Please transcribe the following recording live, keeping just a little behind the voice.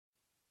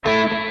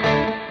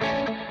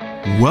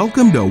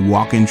Welcome to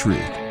Walk in Truth.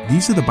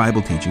 These are the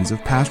Bible teachings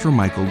of Pastor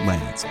Michael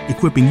Lantz,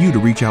 equipping you to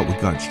reach out with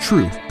God's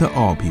truth to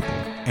all people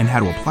and how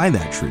to apply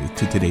that truth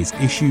to today's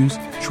issues,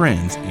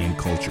 trends, and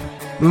culture.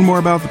 Learn more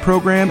about the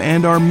program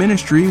and our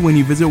ministry when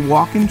you visit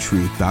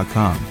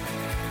walkintruth.com.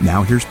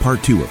 Now here's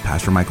part 2 of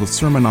Pastor Michael's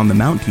Sermon on the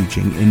Mount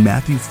teaching in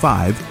Matthew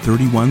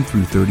 5:31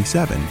 through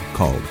 37,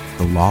 called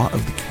The Law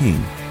of the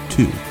King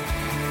 2.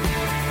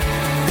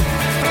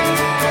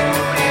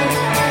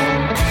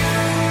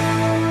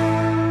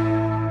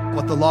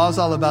 What the law is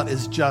all about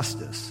is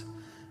justice.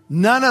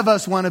 None of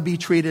us want to be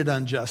treated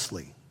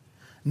unjustly.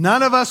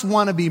 None of us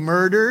want to be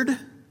murdered.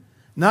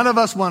 None of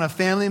us want a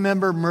family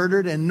member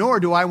murdered, and nor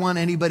do I want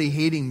anybody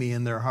hating me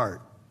in their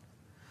heart.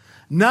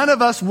 None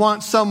of us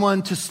want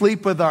someone to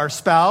sleep with our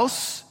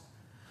spouse,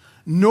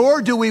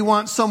 nor do we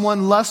want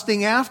someone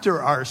lusting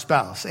after our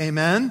spouse.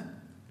 Amen?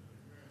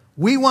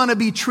 We want to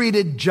be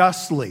treated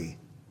justly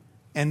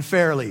and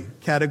fairly.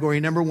 Category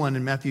number 1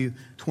 in Matthew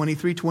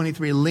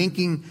 23:23,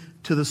 linking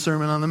to the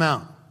Sermon on the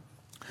Mount.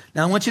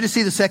 Now I want you to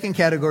see the second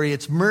category.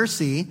 It's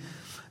mercy.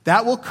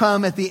 That will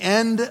come at the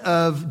end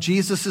of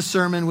Jesus'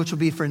 sermon, which will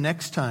be for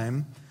next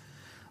time.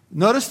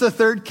 Notice the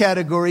third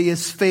category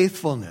is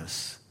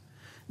faithfulness.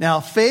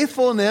 Now,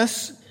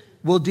 faithfulness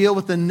will deal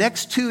with the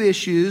next 2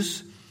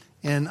 issues,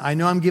 and I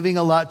know I'm giving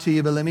a lot to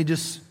you, but let me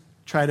just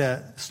try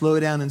to slow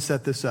down and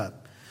set this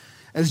up.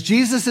 As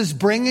Jesus is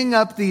bringing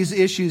up these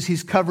issues,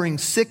 he's covering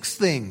 6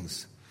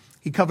 things.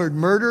 He covered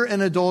murder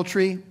and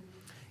adultery.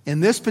 In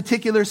this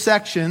particular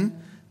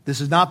section,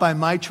 this is not by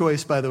my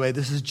choice, by the way,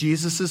 this is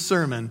Jesus'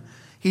 sermon.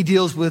 He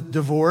deals with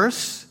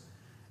divorce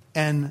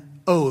and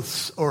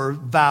oaths or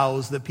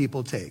vows that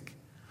people take.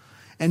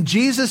 And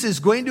Jesus is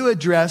going to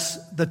address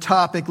the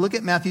topic, look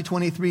at Matthew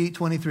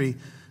 23:23,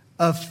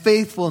 of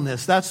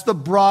faithfulness. That's the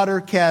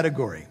broader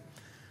category.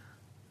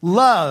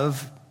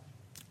 Love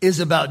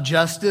is about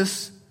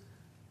justice,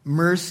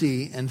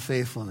 mercy, and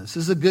faithfulness.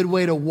 This is a good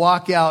way to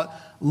walk out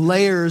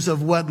layers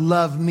of what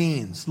love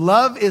means.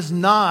 Love is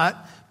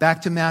not,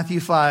 back to Matthew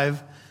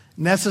 5,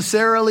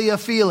 necessarily a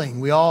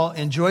feeling. We all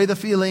enjoy the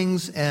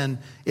feelings, and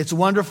it's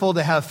wonderful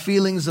to have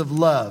feelings of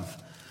love.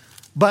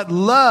 But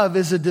love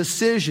is a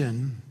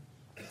decision.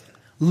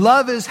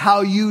 Love is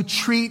how you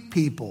treat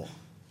people.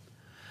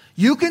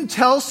 You can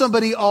tell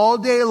somebody all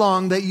day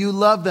long that you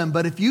love them,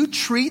 but if you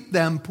treat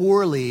them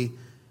poorly,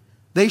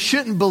 they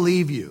shouldn't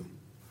believe you.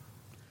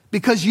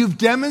 Because you've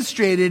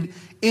demonstrated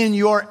in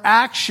your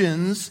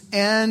actions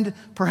and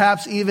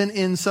perhaps even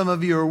in some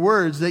of your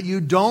words that you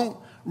don't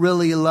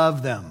really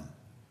love them.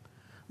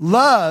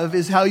 Love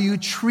is how you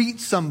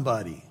treat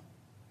somebody.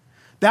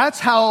 That's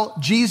how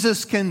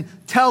Jesus can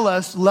tell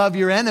us, love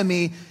your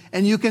enemy,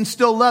 and you can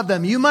still love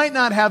them. You might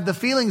not have the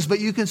feelings, but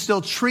you can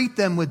still treat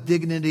them with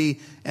dignity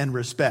and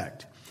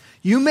respect.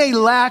 You may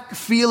lack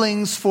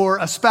feelings for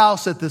a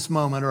spouse at this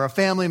moment, or a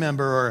family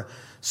member, or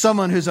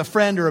someone who's a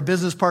friend or a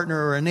business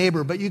partner or a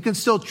neighbor, but you can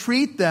still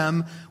treat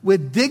them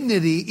with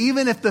dignity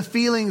even if the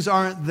feelings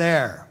aren't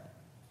there.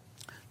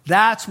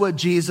 That's what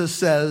Jesus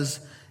says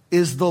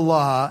is the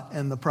law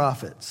and the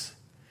prophets.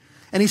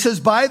 And he says,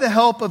 by the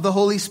help of the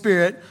Holy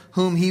Spirit,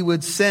 whom he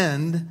would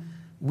send,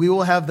 we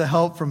will have the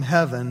help from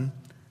heaven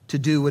to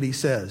do what he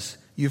says.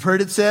 You've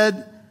heard it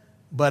said,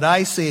 but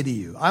I say to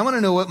you. I want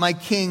to know what my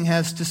king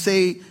has to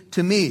say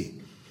to me.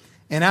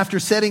 And after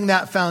setting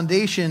that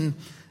foundation,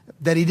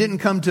 that he didn't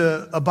come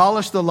to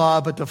abolish the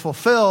law, but to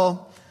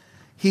fulfill,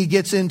 he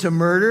gets into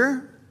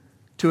murder,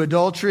 to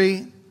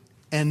adultery,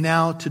 and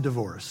now to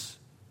divorce.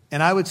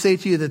 And I would say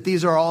to you that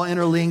these are all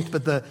interlinked,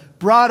 but the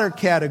broader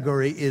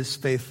category is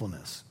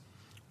faithfulness.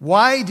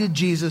 Why did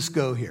Jesus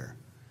go here?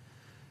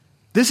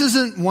 This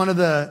isn't one of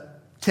the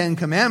 10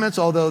 commandments,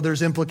 although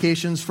there's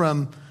implications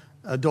from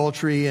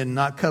adultery and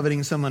not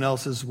coveting someone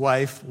else's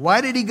wife.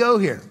 Why did he go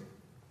here?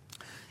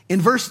 In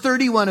verse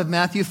 31 of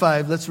Matthew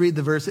 5, let's read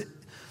the verse.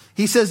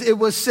 He says, it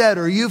was said,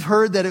 or you've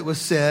heard that it was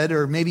said,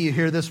 or maybe you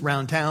hear this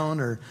around town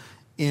or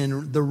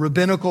in the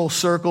rabbinical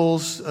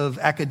circles of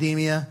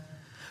academia.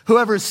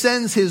 Whoever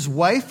sends his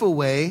wife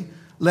away,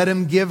 let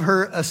him give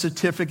her a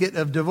certificate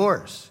of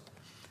divorce.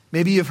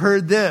 Maybe you've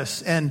heard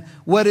this. And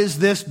what is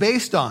this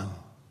based on?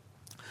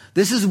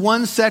 This is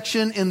one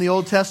section in the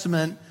Old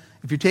Testament.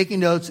 If you're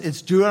taking notes,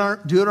 it's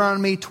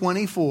Deuteronomy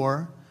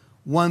 24,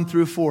 1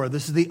 through 4.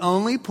 This is the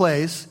only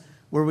place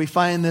where we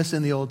find this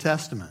in the Old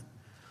Testament.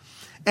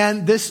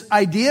 And this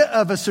idea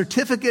of a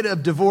certificate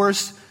of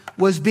divorce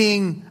was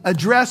being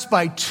addressed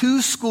by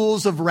 2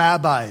 schools of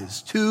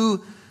rabbis,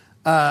 2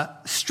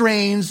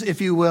 strains,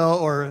 if you will,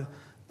 or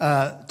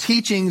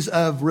teachings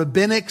of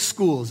rabbinic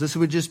schools. This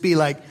would just be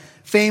like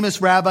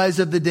famous rabbis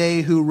of the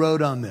day who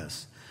wrote on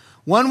this.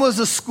 One was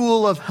a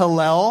school of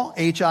Hillel,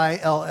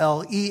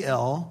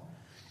 Hillel,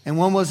 and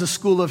one was a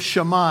school of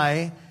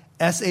Shammai,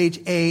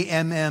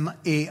 Shammai.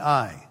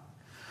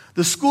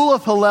 The school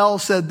of Hillel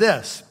said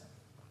this: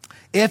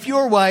 if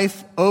your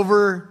wife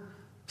over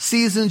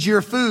seasons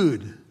your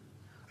food,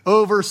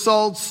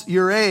 oversalts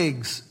your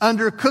eggs,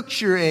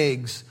 undercooks your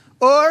eggs,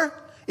 or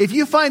if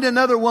you find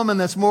another woman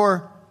that's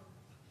more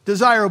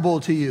desirable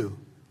to you,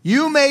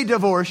 You may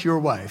divorce your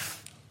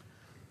wife.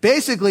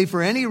 Basically,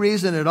 for any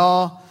reason at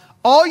all.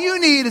 All you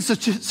need is a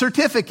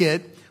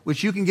certificate,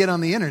 which you can get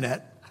on the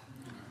internet,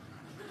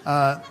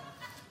 for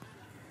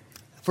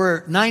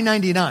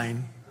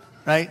 $9.99,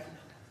 right?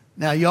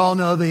 Now, you all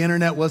know the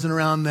internet wasn't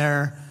around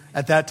there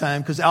at that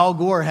time because Al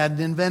Gore hadn't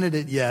invented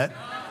it yet.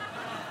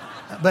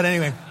 But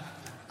anyway,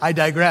 I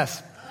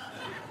digress.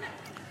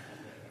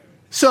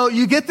 So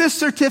you get this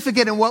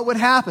certificate, and what would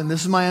happen?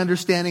 This is my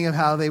understanding of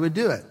how they would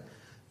do it.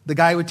 The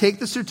guy would take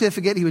the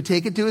certificate, he would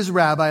take it to his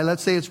rabbi.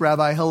 Let's say it's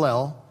Rabbi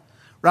Hillel.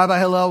 Rabbi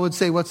Hillel would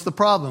say, what's the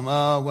problem?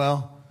 Oh,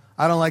 well,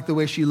 I don't like the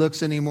way she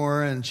looks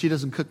anymore, and she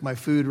doesn't cook my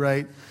food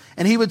right.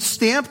 And he would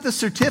stamp the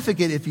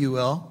certificate, if you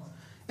will,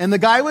 and the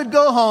guy would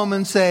go home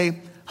and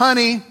say,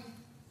 honey,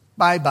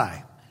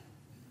 bye-bye.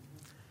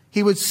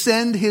 He would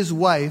send his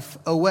wife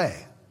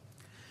away.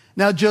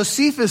 Now,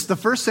 Josephus, the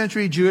first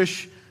century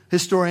Jewish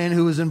historian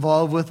who was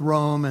involved with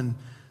Rome and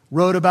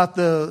wrote about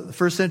the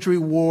first century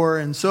war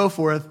and so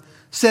forth,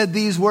 said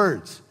these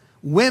words: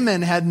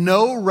 women had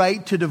no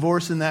right to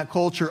divorce in that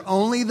culture,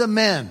 only the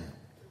men.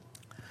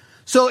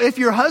 So if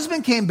your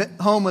husband came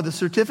home with a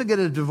certificate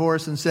of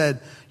divorce and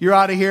said, you're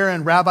out of here,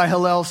 and Rabbi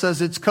Hillel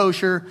says it's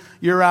kosher,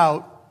 you're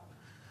out,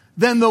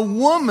 then the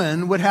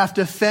woman would have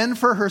to fend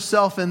for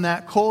herself in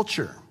that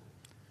culture.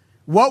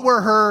 What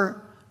were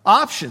her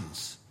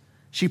options?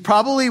 She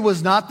probably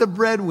was not the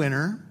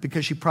breadwinner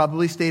because she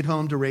probably stayed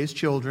home to raise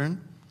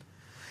children.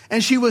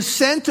 And she was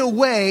sent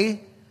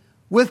away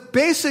with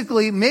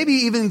basically maybe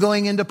even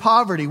going into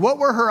poverty. What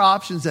were her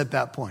options at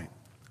that point?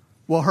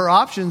 Well, her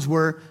options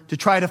were to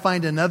try to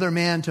find another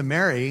man to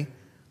marry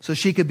so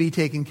she could be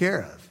taken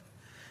care of.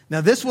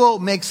 Now, this will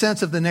make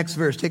sense of the next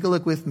verse. Take a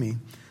look with me.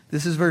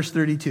 This is verse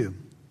 32.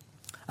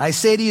 I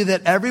say to you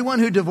that everyone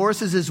who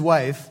divorces his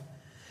wife,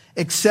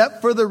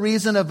 except for the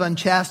reason of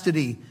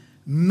unchastity,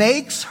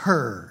 makes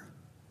her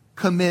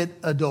commit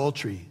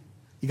adultery.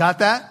 You got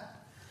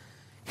that?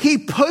 He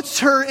puts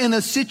her in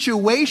a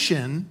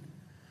situation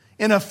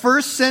in a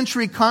first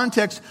century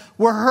context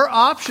where her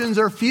options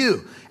are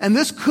few. And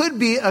this could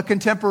be a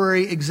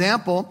contemporary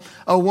example.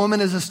 A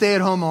woman is a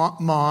stay-at-home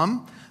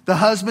mom. The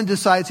husband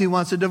decides he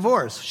wants a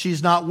divorce.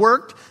 She's not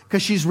worked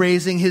because she's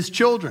raising his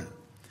children.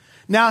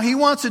 Now he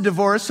wants a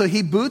divorce, so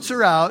he boots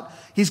her out.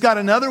 He's got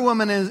another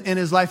woman in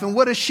his life, and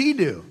what does she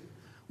do?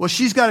 Well,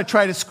 she's got to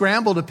try to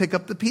scramble to pick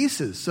up the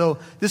pieces. So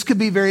this could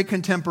be very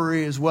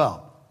contemporary as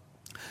well.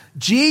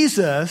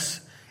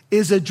 Jesus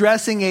is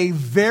addressing a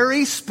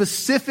very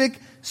specific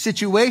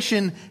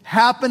situation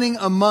happening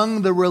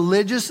among the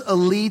religious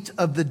elite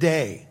of the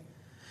day.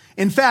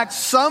 In fact,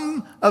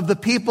 some of the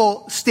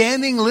people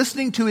standing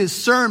listening to his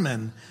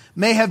sermon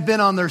may have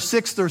been on their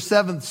sixth or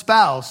seventh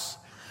spouse,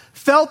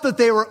 felt that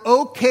they were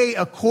okay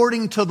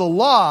according to the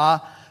law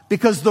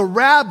because the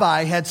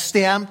rabbi had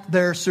stamped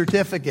their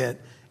certificate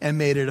and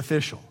made it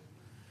official.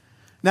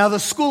 Now, the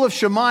school of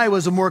Shammai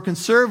was a more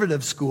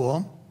conservative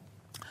school.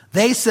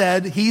 He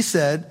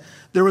said,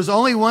 there was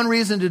only one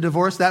reason to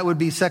divorce, that would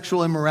be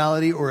sexual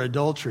immorality or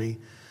adultery.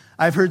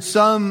 I've heard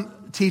some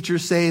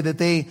teachers say that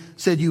they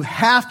said you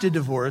have to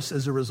divorce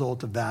as a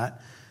result of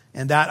that.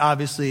 And that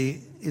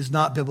obviously is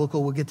not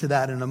biblical. We'll get to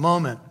that in a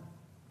moment.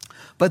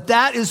 But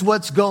that is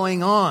what's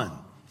going on.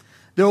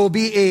 There will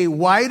be a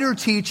wider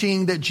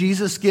teaching that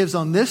Jesus gives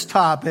on this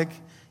topic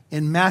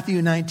in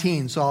Matthew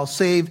 19. So I'll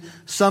save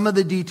some of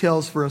the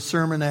details for a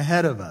sermon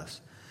ahead of us.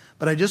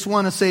 But I just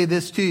want to say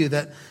this to you,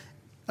 that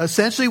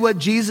essentially what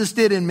Jesus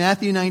did in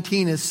Matthew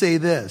 19 is say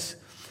this: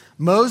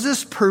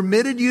 Moses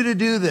permitted you to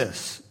do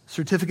this,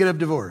 certificate of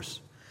divorce,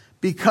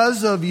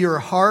 because of your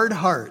hard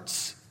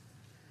hearts.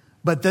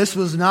 But this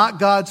was not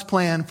God's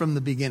plan from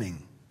the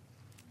beginning.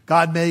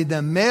 God made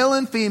them male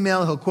and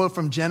female. He'll quote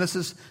from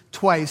Genesis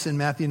twice in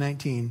Matthew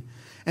 19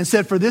 and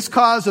said, for this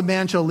cause a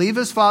man shall leave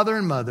his father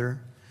and mother,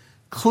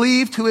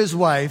 cleave to his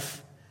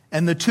wife,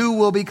 and the two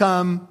will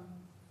become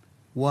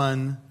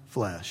one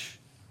flesh.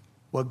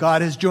 What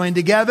God has joined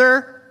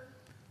together,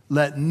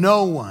 let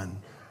no one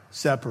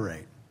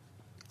separate.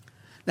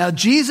 Now,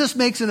 Jesus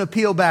makes an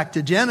appeal back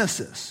to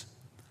Genesis.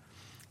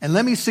 And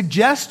let me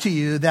suggest to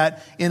you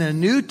that in a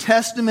New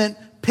Testament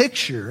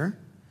picture,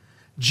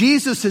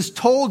 Jesus has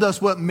told us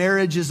what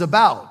marriage is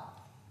about.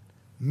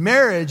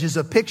 Marriage is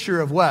a picture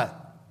of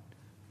what?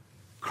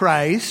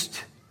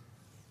 Christ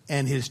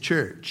and his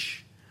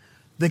church.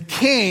 The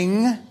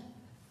king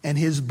and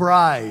his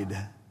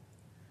bride.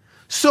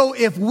 So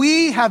if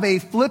we have a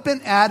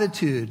flippant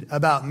attitude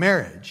about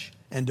marriage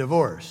and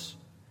divorce,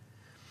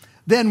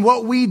 then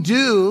what we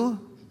do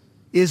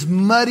is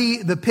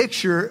muddy the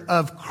picture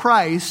of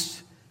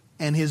Christ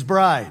and his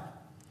bride.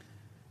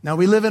 Now,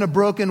 we live in a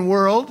broken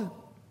world,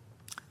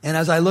 and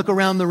as I look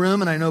around the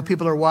room, and I know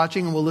people are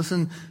watching and will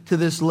listen to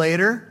this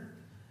later,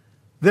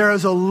 there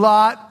is a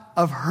lot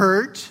of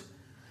hurt,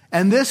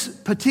 and this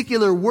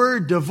particular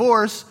word,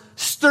 divorce,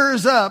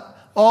 stirs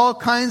up all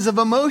kinds of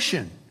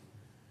emotion.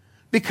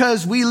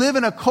 Because we live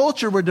in a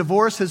culture where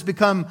divorce has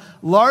become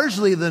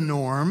largely the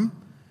norm,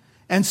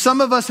 and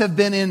some of us have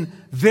been in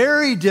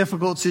very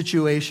difficult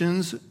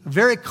situations,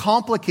 very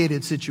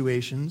complicated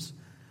situations.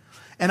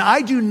 And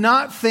I do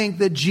not think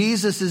that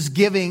Jesus is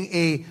giving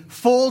a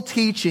full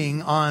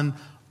teaching on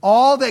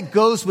all that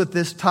goes with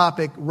this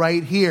topic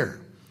right here.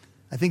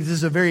 I think this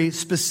is a very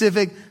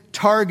specific,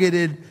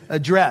 targeted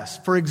address.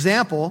 For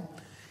example,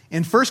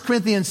 in 1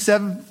 Corinthians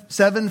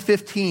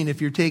 7:15, if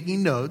you're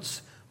taking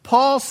notes,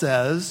 Paul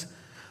says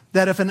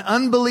that if an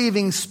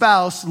unbelieving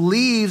spouse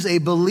leaves a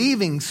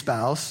believing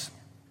spouse,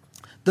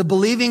 the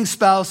believing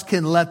spouse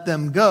can let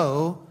them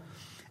go,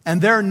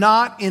 and they're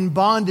not in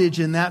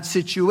bondage in that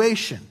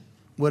situation.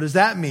 What does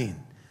that mean?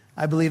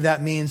 I believe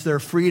that means they're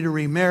free to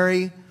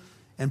remarry,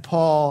 and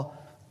Paul,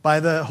 by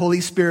the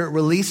Holy Spirit,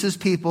 releases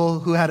people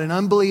who had an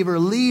unbeliever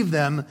leave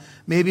them,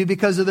 maybe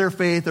because of their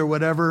faith or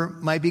whatever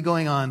might be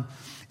going on,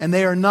 and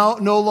they are no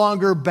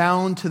longer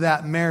bound to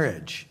that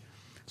marriage.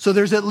 So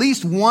there's at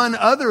least one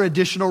other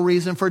additional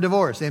reason for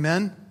divorce.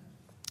 Amen?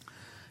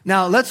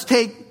 Now, let's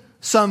take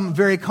some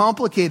very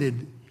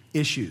complicated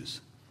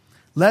issues.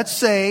 Let's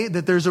say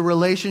that there's a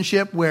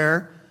relationship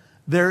where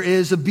there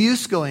is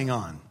abuse going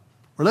on.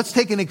 Or let's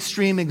take an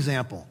extreme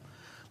example.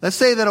 Let's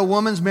say that a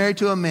woman's married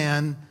to a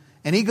man,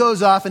 and he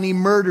goes off and he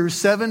murders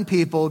 7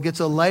 people, gets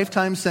a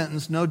lifetime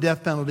sentence, no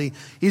death penalty.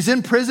 He's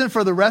in prison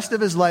for the rest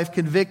of his life,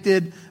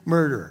 convicted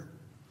murderer.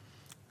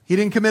 He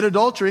didn't commit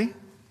adultery.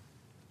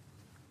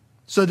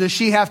 So does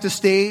she have to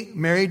stay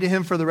married to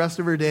him for the rest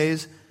of her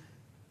days?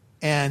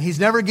 And he's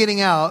never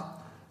getting out,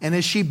 and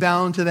is she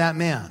bound to that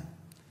man?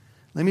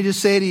 Let me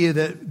just say to you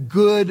that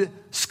good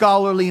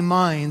scholarly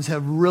minds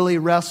have really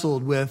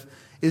wrestled with,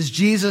 is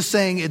Jesus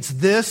saying it's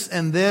this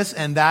and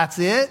that's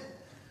it?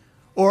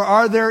 Or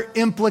are there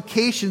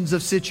implications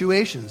of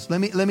situations?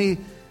 Let me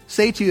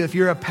say to you, if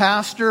you're a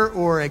pastor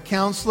or a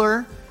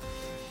counselor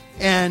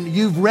and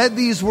you've read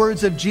these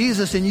words of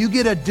Jesus and you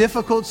get a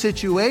difficult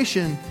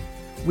situation,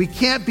 we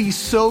can't be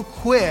so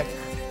quick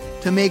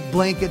to make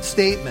blanket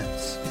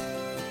statements.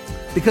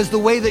 Because the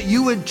way that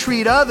you would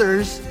treat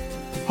others,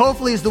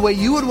 hopefully, is the way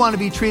you would want to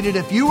be treated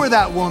if you were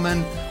that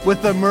woman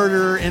with the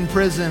murderer in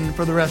prison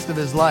for the rest of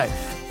his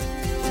life.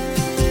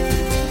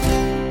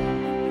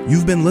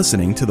 You've been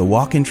listening to the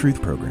Walk in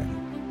Truth program.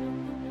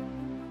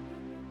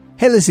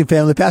 Hey, listening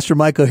family, Pastor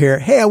Michael here.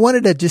 Hey, I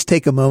wanted to just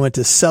take a moment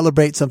to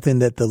celebrate something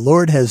that the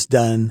Lord has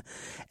done,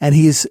 and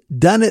He's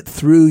done it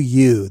through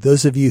you.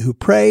 Those of you who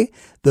pray,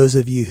 those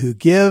of you who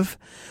give.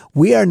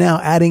 We are now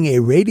adding a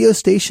radio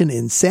station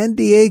in San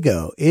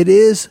Diego. It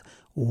is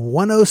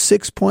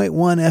 106.1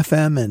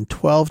 FM and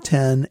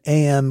 1210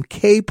 AM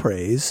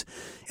K-Praise,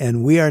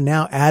 and we are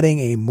now adding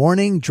a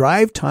morning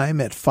drive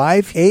time at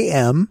 5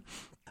 a.m.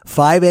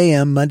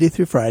 Monday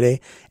through Friday,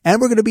 and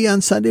we're going to be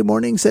on Sunday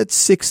mornings at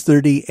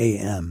 6:30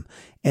 a.m.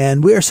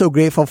 And we are so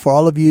grateful for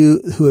all of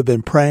you who have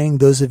been praying,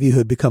 those of you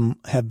who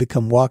have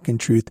become Walk in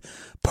Truth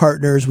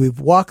partners. We've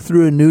walked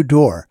through a new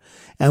door,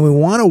 and we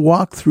want to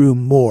walk through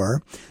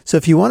more. So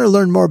if you want to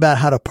learn more about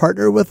how to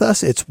partner with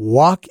us, it's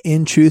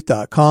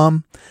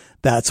walkintruth.com.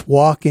 That's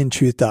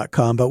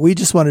walkintruth.com. But we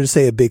just wanted to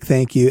say a big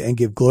thank you and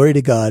give glory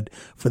to God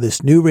for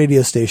this new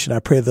radio station. I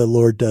pray the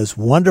Lord does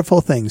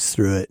wonderful things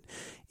through it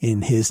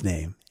in His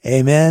name.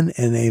 Amen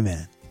and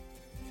amen.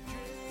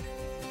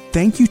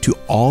 Thank you to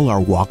all our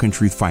Walk in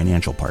Truth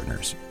financial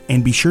partners.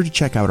 And be sure to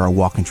check out our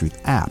Walk in Truth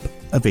app,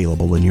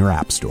 available in your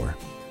app store.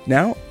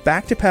 Now,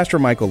 back to Pastor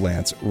Michael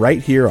Lantz right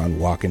here on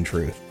Walk in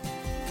Truth.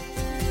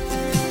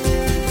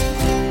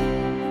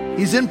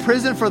 He's in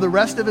prison for the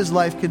rest of his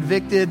life,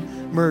 convicted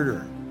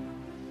murderer.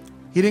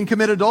 He didn't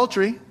commit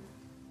adultery.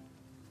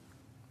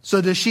 So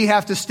does she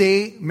have to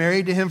stay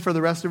married to him for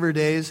the rest of her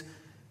days?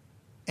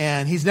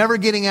 And he's never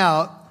getting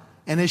out,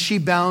 and is she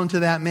bound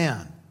to that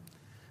man?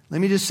 Let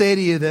me just say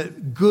to you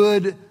that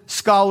good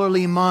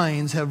scholarly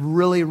minds have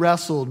really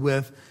wrestled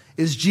with,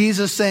 is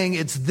Jesus saying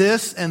it's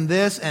this and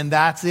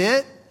that's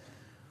it?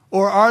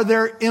 Or are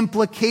there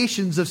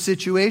implications of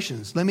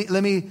situations? Let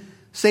me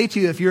say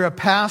to you, if you're a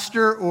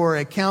pastor or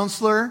a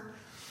counselor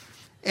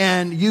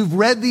and you've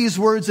read these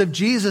words of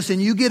Jesus and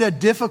you get a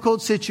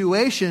difficult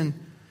situation,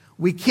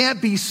 we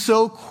can't be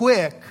so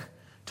quick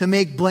to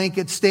make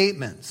blanket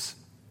statements.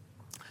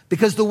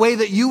 Because the way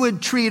that you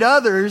would treat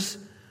others,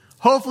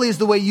 hopefully, is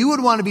the way you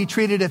would want to be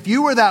treated if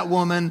you were that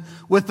woman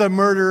with the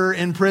murderer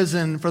in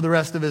prison for the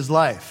rest of his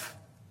life.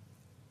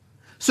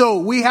 So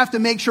we have to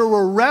make sure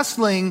we're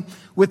wrestling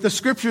with the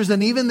Scriptures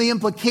and even the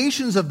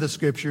implications of the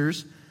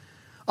Scriptures.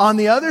 On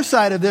the other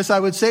side of this, I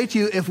would say to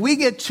you, if we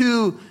get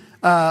too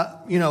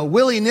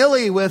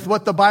willy-nilly with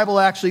what the Bible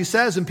actually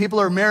says, and people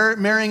are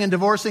marrying and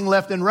divorcing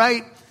left and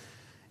right,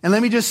 and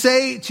let me just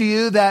say to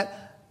you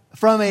that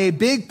from a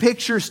big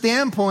picture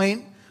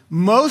standpoint,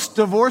 most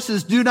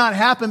divorces do not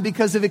happen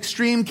because of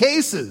extreme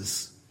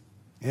cases.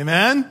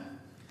 Amen?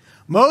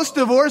 Most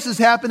divorces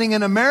happening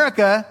in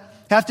America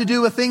have to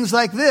do with things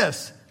like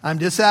this. I'm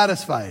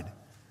dissatisfied.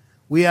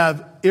 We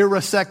have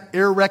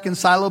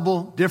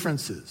irreconcilable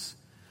differences.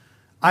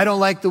 I don't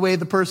like the way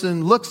the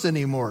person looks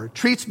anymore,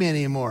 treats me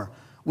anymore.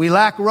 We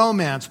lack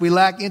romance. We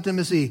lack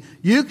intimacy.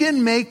 You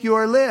can make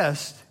your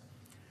list.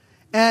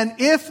 And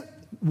if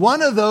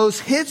one of those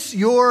hits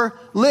your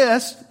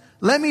list,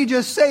 let me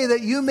just say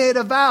that you made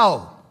a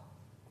vow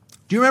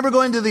Do you remember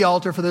going to the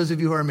altar, for those of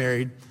you who are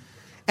married?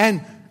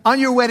 And on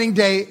your wedding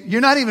day,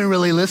 you're not even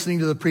really listening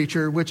to the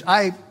preacher, which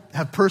I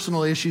have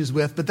personal issues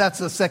with, but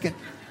that's a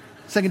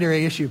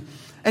secondary issue.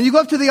 And you go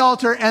up to the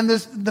altar, and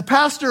the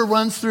pastor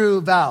runs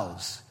through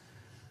vows.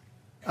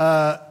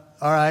 All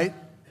right.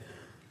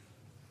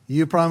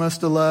 You promise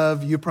to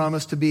love. You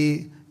promise to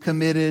be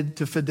committed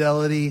to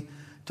fidelity,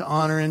 to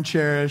honor and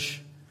cherish.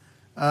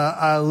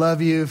 I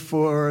love you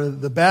for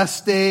the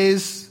best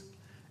days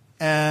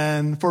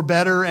and for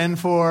better and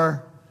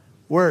for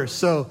worse.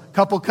 So a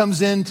couple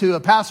comes into a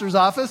pastor's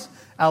office,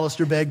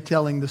 Alistair Begg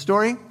telling the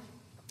story.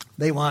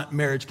 They want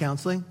marriage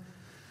counseling.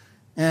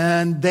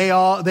 And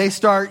they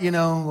start,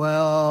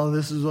 well,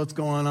 this is what's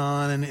going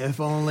on, and if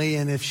only,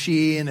 and if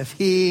she, and if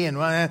he, and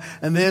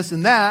this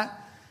and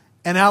that.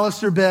 And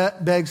Alistair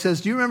Begg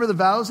says, do you remember the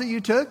vows that you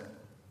took?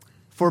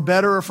 For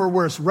better or for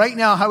worse? Right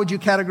now, how would you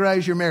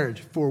categorize your marriage?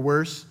 For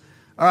worse?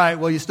 All right,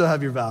 well, you still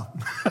have your vow.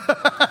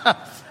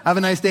 Have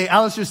a nice day.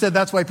 Alistair said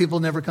that's why people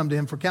never come to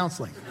him for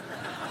counseling.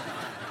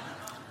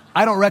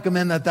 I don't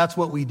recommend that that's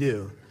what we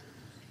do.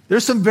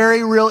 There's some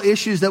very real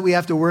issues that we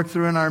have to work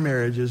through in our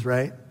marriages,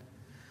 right?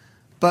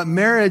 But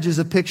marriage is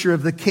a picture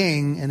of the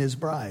king and his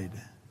bride.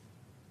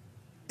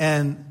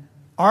 And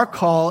our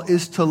call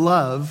is to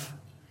love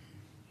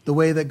the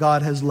way that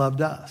God has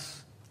loved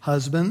us.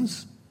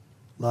 Husbands,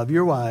 love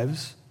your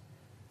wives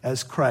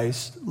as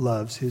Christ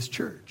loves his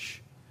church.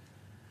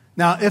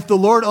 Now, if the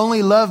Lord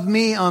only loved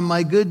me on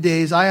my good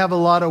days, I have a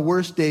lot of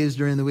worse days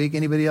during the week.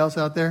 Anybody else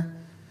out there?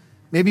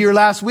 Maybe your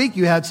last week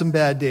you had some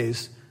bad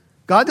days.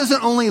 God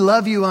doesn't only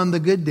love you on the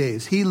good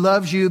days. He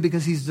loves you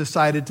because he's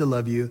decided to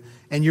love you,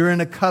 and you're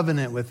in a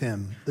covenant with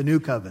him, the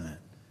new covenant.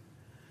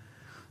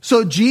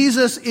 So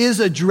Jesus is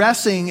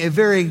addressing a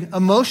very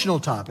emotional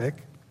topic,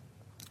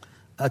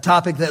 a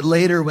topic that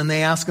later when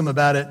they ask him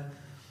about it,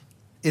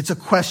 it's a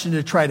question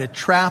to try to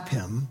trap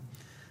him.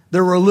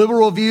 There were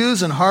liberal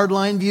views and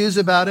hardline views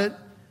about it,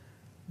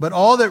 but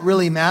all that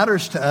really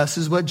matters to us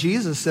is what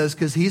Jesus says,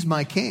 because he's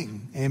my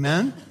king.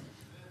 Amen?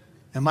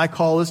 And my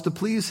call is to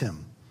please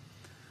him.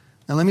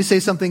 Now let me say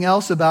something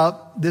else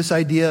about this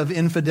idea of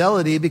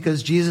infidelity,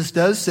 because Jesus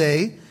does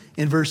say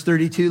in verse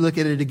 32, look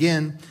at it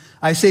again,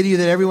 I say to you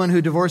that everyone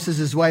who divorces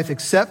his wife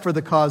except for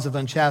the cause of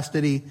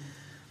unchastity,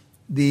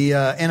 the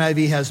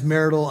NIV has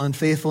marital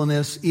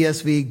unfaithfulness,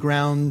 ESV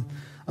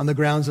on the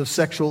grounds of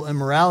sexual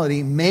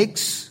immorality,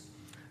 makes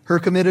her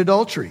commit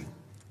adultery.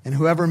 And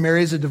whoever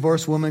marries a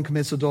divorced woman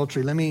commits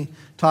adultery. Let me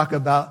talk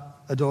about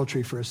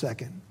adultery for a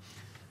second.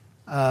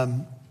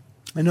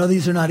 I know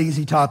these are not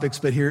easy topics,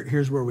 but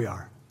here's where we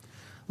are.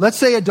 Let's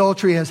say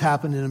adultery has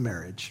happened in a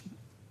marriage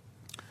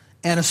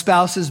and a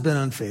spouse has been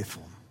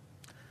unfaithful.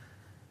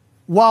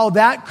 While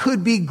that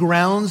could be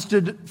grounds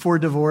for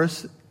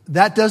divorce,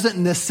 that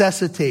doesn't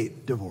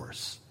necessitate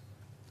divorce.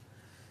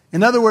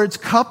 In other words,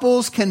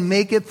 couples can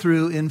make it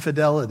through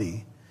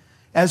infidelity.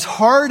 As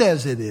hard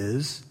as it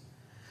is,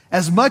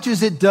 as much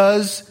as it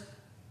does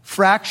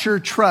fracture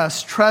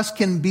trust, trust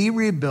can be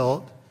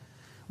rebuilt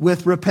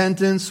with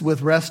repentance,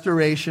 with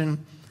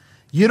restoration.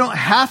 You don't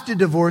have to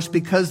divorce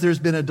because there's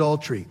been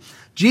adultery.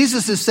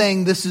 Jesus is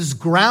saying this is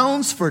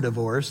grounds for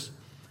divorce,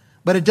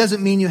 but it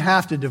doesn't mean you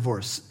have to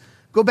divorce.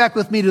 Go back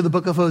with me to the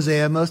book of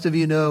Hosea. Most of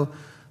you know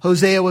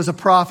Hosea was a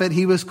prophet.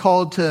 He was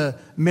called to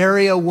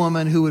marry a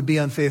woman who would be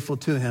unfaithful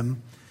to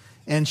him.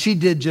 And she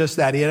did just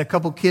that. He had a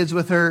couple kids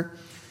with her.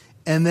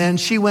 And then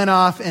she went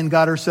off and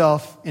got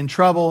herself in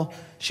trouble.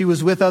 She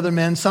was with other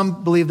men.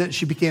 Some believe that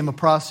she became a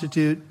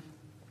prostitute.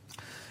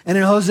 And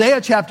in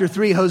Hosea chapter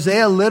 3,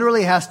 Hosea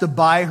literally has to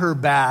buy her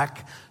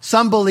back.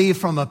 Some believe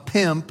from a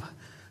pimp.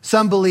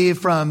 Some believe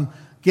from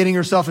getting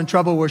herself in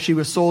trouble where she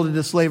was sold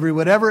into slavery.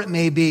 Whatever it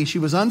may be, she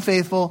was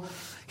unfaithful.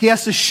 He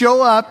has to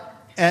show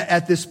up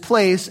at this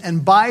place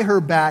and buy her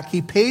back.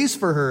 He pays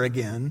for her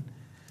again.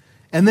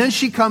 And then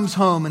she comes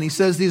home and he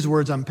says these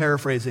words, I'm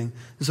paraphrasing.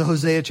 This is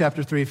Hosea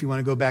chapter 3 if you want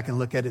to go back and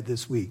look at it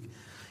this week.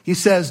 He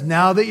says,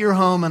 now that you're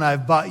home and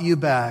I've bought you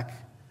back,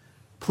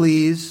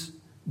 please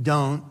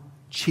don't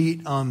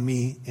cheat on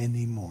me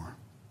anymore.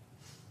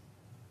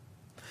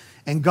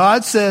 And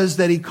God says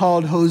that he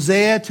called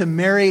Hosea to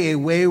marry a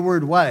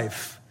wayward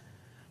wife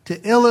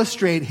to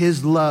illustrate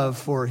his love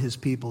for his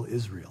people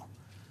Israel,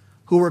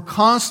 who were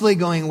constantly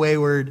going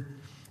wayward,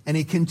 and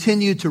he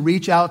continued to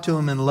reach out to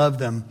them and love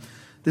them.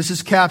 This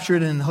is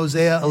captured in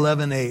Hosea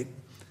 11:8.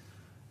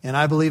 And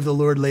I believe the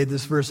Lord laid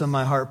this verse on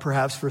my heart,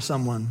 perhaps for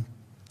someone.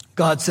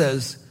 God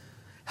says,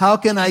 how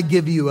can I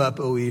give you up,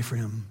 O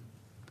Ephraim?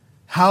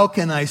 How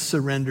can I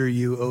surrender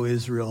you, O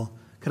Israel?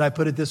 Could I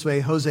put it this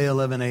way? Hosea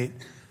 11:8.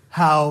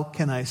 How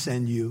can I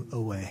send you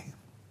away?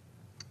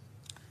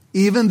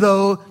 Even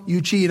though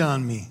you cheat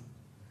on me,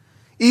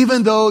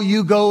 even though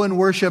you go and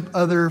worship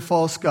other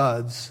false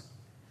gods,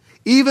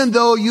 even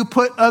though you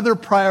put other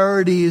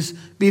priorities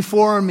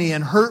before me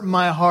and hurt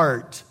my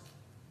heart,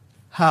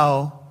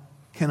 how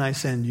can I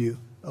send you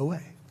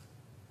away?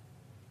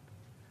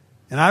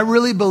 And I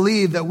really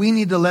believe that we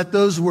need to let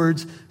those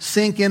words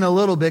sink in a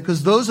little bit,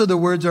 because those are the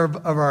words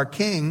of our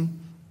King.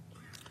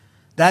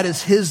 That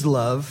is his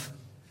love.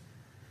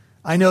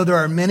 I know there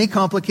are many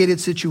complicated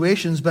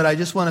situations, but I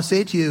just want to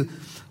say to you,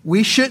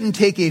 we shouldn't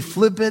take a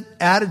flippant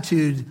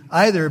attitude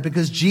either,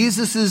 because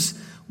Jesus'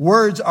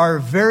 words are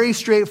very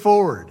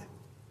straightforward.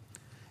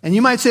 And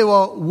you might say,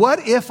 well,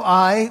 what if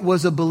I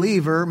was a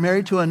believer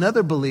married to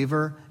another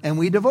believer and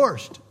we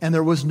divorced and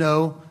there was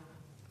no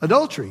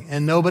adultery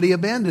and nobody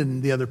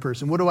abandoned the other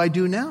person? What do I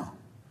do now?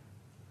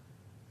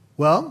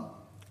 Well,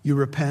 you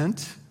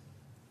repent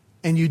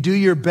and you do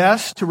your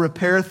best to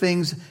repair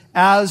things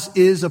as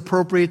is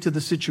appropriate to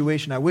the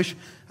situation. I wish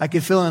I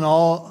could fill in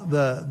all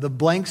the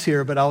blanks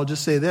here, but I'll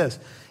just say this.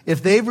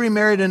 If they've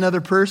remarried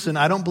another person,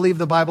 I don't believe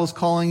the Bible's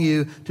calling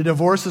you to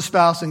divorce a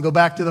spouse and go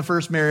back to the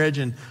first marriage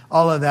and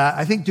all of that.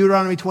 I think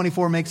Deuteronomy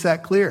 24 makes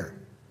that clear.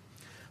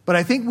 But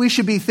I think we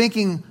should be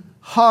thinking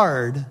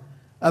hard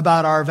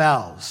about our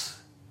vows,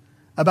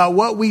 about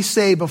what we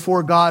say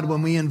before God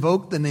when we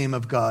invoke the name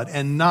of God,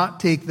 and not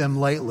take them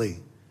lightly.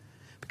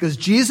 Because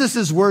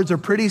Jesus' words are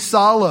pretty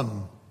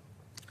solemn.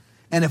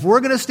 And if we're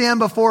going to stand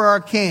before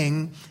our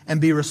King and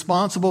be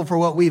responsible for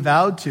what we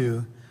vowed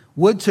to,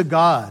 would to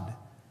God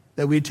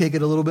that we'd take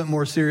it a little bit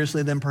more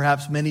seriously than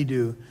perhaps many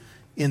do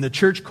in the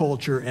church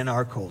culture and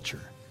our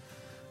culture.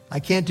 I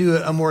can't do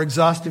a more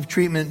exhaustive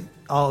treatment.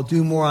 I'll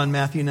do more on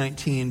Matthew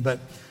 19. But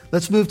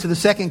let's move to the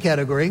second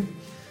category.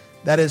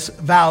 That is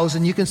vows.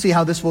 And you can see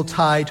how this will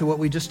tie to what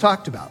we just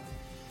talked about.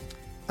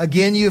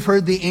 Again, you've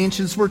heard the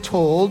ancients were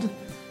told,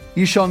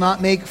 you shall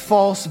not make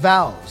false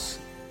vows,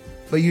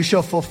 but you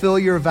shall fulfill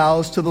your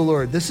vows to the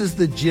Lord. This is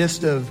the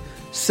gist of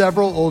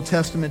several Old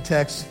Testament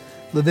texts,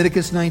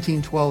 Leviticus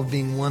 19:12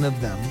 being one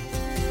of them.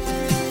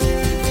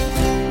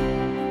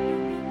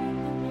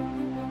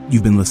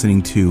 You've been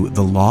listening to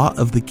The Law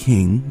of the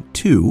King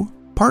 2,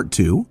 Part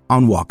 2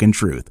 on Walk in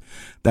Truth.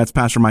 That's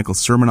Pastor Michael's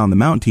Sermon on the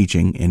Mount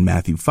teaching in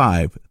Matthew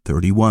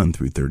 5:31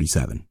 through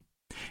 37.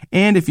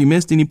 And if you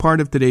missed any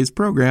part of today's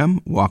program,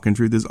 Walk in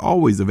Truth is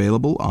always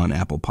available on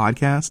Apple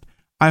Podcast,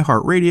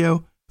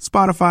 iHeartRadio,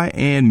 Spotify,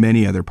 and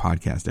many other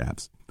podcast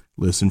apps.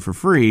 Listen for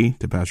free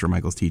to Pastor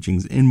Michael's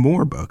teachings in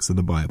more books of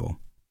the Bible.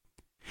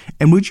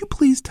 And would you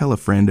please tell a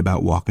friend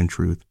about Walk in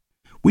Truth?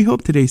 We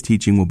hope today's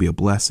teaching will be a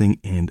blessing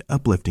and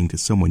uplifting to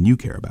someone you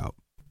care about.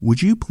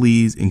 Would you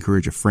please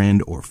encourage a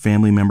friend or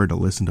family member to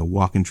listen to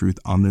Walk in Truth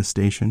on this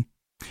station?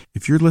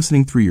 If you're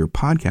listening through your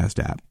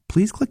podcast app,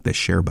 please click the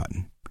share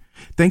button.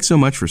 Thanks so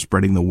much for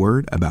spreading the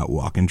word about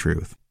Walk in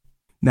Truth.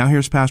 Now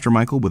here's Pastor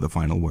Michael with a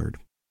final word.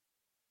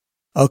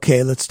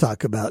 Okay, let's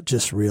talk about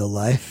just real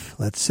life.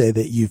 Let's say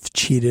that you've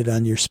cheated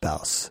on your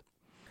spouse.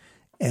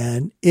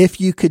 And if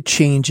you could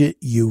change it,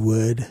 you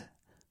would,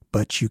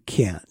 but you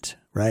can't,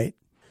 right?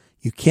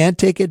 You can't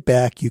take it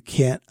back. You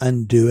can't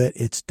undo it.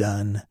 It's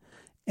done.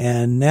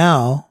 And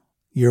now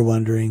you're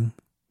wondering,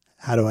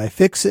 how do I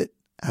fix it?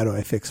 How do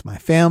I fix my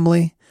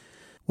family?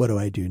 What do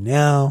I do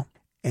now?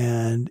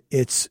 And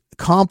it's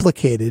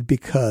complicated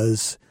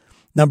because,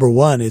 number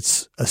one,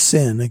 it's a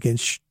sin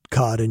against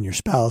God and your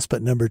spouse.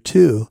 But number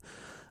two,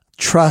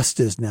 trust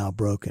is now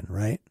broken,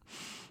 right?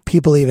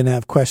 People even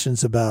have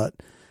questions about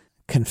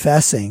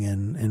confessing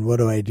and what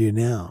do I do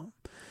now?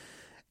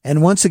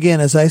 And once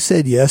again, as I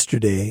said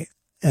yesterday,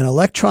 an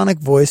electronic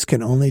voice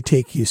can only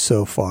take you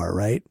so far,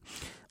 right?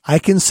 I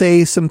can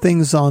say some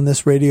things on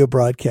this radio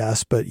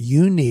broadcast, but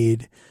you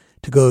need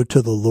to go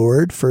to the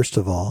Lord, first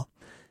of all,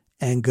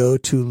 and go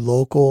to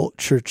local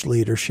church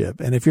leadership.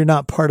 And if you're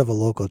not part of a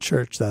local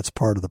church, that's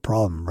part of the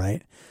problem,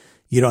 right?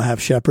 You don't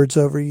have shepherds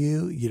over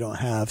you. You don't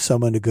have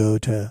someone to go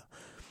to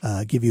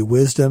give you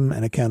wisdom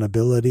and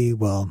accountability.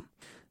 Well,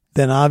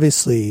 then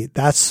obviously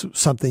that's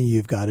something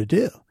you've got to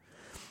do.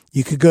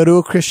 You could go to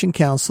a Christian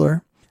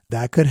counselor.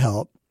 That could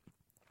help.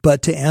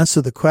 But to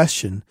answer the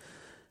question,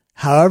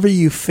 however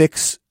you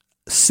fix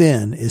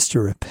sin is to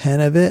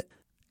repent of it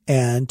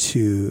and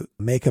to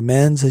make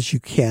amends as you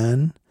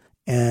can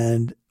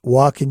and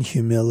walk in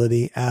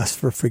humility, ask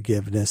for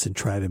forgiveness, and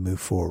try to move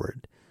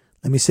forward.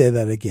 Let me say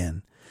that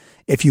again.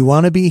 If you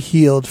want to be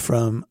healed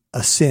from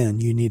a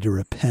sin, you need to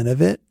repent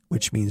of it,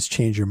 which means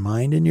change your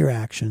mind and your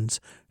actions,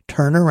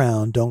 turn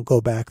around, don't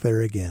go back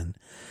there again.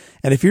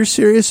 And if you're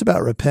serious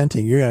about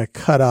repenting, you're going to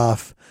cut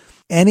off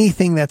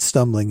anything that's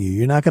stumbling you.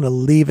 You're not going to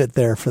leave it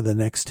there for the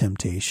next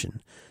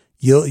temptation.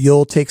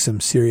 You'll take some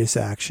serious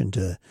action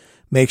to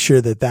make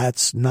sure that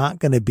that's not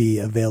going to be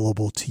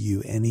available to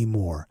you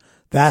anymore.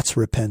 That's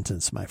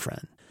repentance, my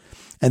friend.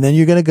 And then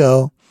you're going to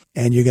go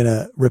and you're going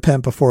to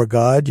repent before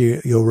God.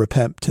 You'll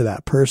repent to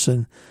that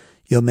person.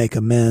 You'll make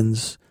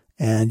amends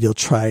and you'll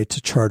try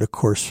to chart a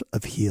course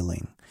of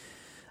healing.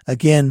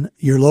 Again,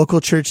 your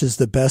local church is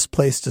the best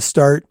place to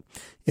start.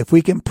 If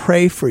we can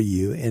pray for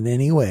you in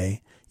any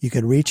way, you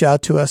can reach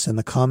out to us in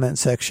the comment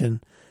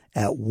section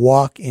at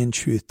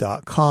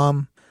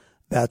walkintruth.com.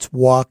 That's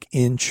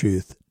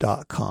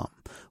walkintruth.com.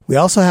 We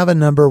also have a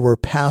number where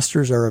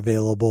pastors are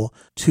available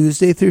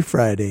Tuesday through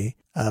Friday,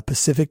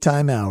 Pacific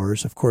time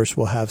hours. Of course,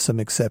 we'll have some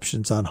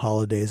exceptions on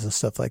holidays and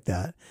stuff like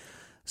that.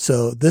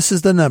 So this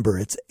is the number.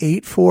 It's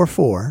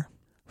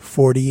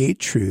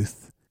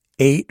 844-48-TRUTH,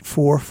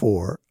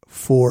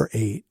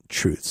 844-48-TRUTH.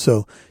 truth.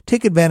 So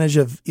take advantage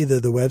of either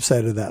the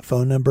website or that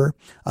phone number.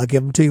 I'll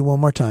give them to you one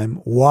more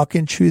time,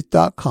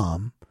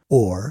 walkintruth.com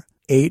or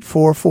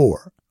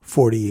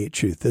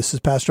 844-48-TRUTH. This is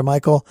Pastor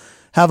Michael.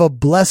 Have a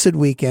blessed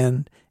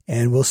weekend,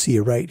 and we'll see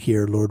you right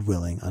here, Lord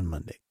willing, on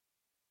Monday.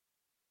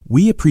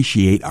 We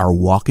appreciate our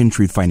Walk in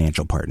Truth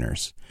financial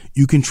partners.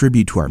 You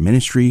contribute to our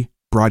ministry,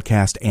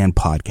 broadcast, and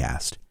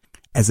podcast.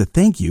 As a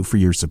thank you for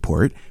your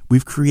support,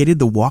 we've created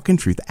the Walk in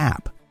Truth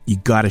app. You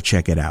gotta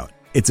check it out.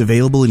 It's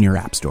available in your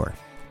app store.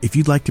 If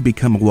you'd like to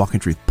become a Walk in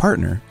Truth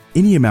partner,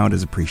 any amount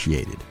is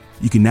appreciated.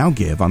 You can now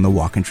give on the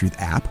Walk in Truth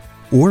app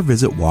or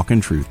visit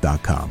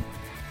walkintruth.com.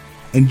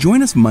 And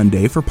join us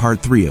Monday for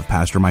part 3 of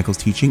Pastor Michael's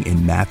teaching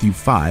in Matthew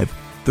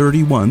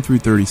 5:31 through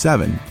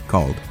 37,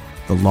 called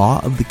The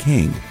Law of the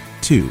King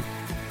 2.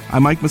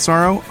 I'm Mike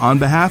Massaro. On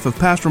behalf of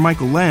Pastor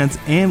Michael Lantz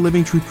and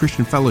Living Truth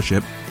Christian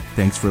Fellowship,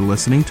 thanks for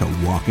listening to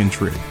Walk in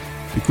Truth,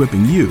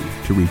 equipping you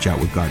to reach out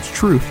with God's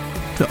truth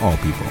to all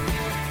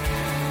people.